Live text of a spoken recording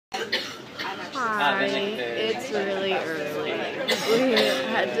Hi, it's really early. We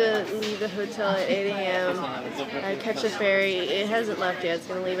had to leave the hotel at 8 a.m. Catch a ferry. It hasn't left yet. It's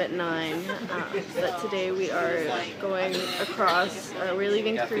going to leave at 9. But today we are going across. We're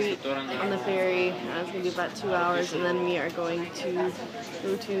leaving Crete on the ferry. It's going to be about 2 hours, and then we are going to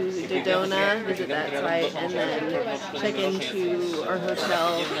go to Dodona, visit that site, and then check into our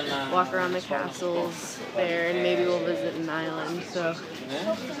hotel, walk around the castles there, and maybe we'll visit an island. So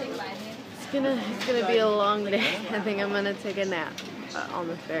it's gonna be a long day. I think I'm gonna take a nap on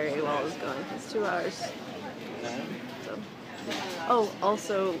the ferry while it's going. It's 2 hours. So. Oh,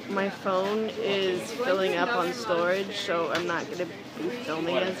 also my phone is filling up on storage, so I'm not gonna be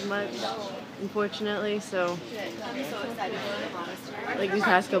filming as much, unfortunately. So, like these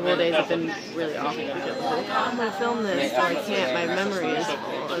past couple of days have been really awful because I'm gonna film this, so I can't. My memory is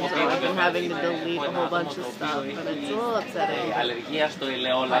full, and so I've been having to delete a whole bunch of stuff, and it's a little upsetting. On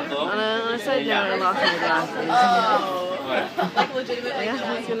a side note, I lost my glasses. Yeah, we'll see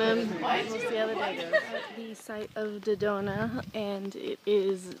how the day goes. The site of Dodona, and it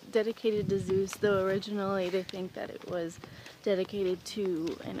is dedicated to Zeus, though originally they think that it was dedicated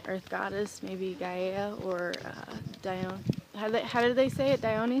to an earth goddess, maybe Gaia or Dione. How did they say it?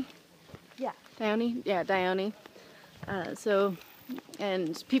 Dione? Yeah. Dione? Yeah, Dione.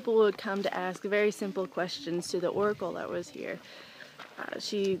 And people would come to ask very simple questions to the oracle that was here.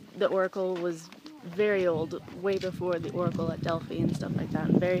 The oracle was very old, way before the oracle at Delphi and stuff like that,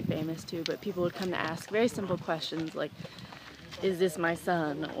 and very famous too, but people would come to ask very simple questions like, is this my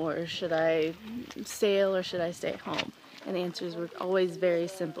son, or should I sail or should I stay home? And the answers were always very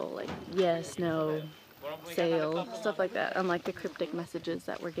simple, like yes, no, sail, stuff like that, unlike the cryptic messages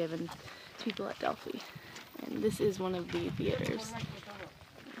that were given to people at Delphi. And this is one of the theaters.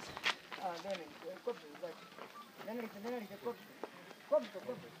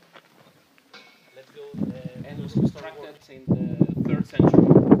 And it was constructed in the 3rd century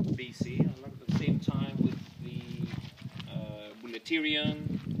BC, at the same time with the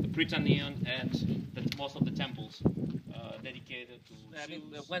Buleterian, the Prytanean, and most of the temples dedicated to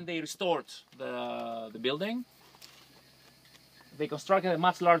Zeus. When they restored the building, they constructed a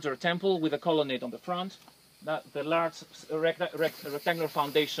much larger temple with a colonnade on the front. The large rectangular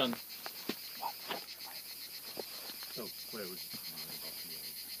foundation. So, where was it?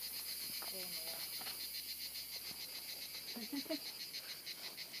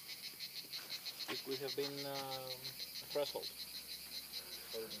 We have been a threshold.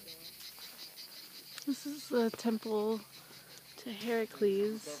 This is the temple to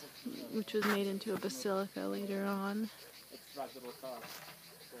Heracles, which was made into a basilica later on.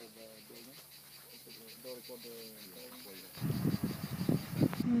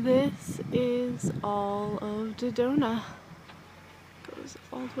 This is all of Dodona. Goes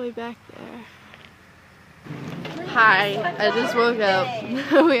all the way back there. Hi, I just woke up.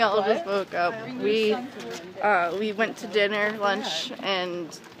 We all just woke up. We went to dinner, lunch,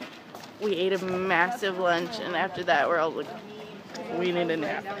 and we ate a massive lunch, and after that we're all like, we need a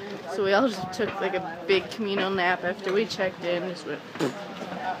nap. So we all just took like a big communal nap after we checked in, just went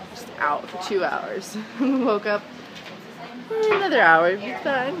out for 2 hours. We woke up another hour, it'd be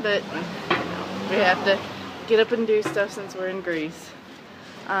fine, but we have to get up and do stuff since we're in Greece.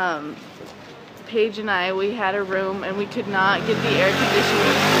 Paige and I, we had a room and we could not get the air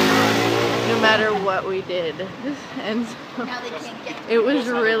conditioning no matter what we did. And so it was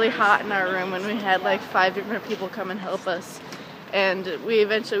really hot in our room and we had like 5 different people come and help us. And we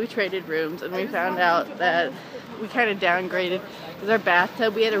traded rooms and we found out that we kind of downgraded because our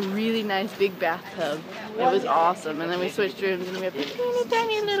bathtub, we had a really nice big bathtub. It was awesome. And then we switched rooms and we have a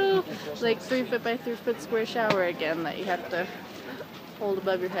tiny little like 3 foot by 3 foot square shower again that you have to hold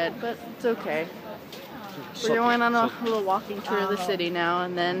above your head, but it's okay. We're going on a little walking tour of the city now,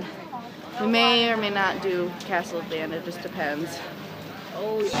 and then we may or may not do Castle at the end, it just depends.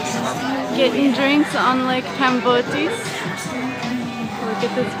 Getting drinks on Lake Cambotis. Look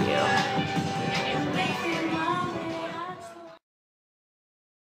at this view.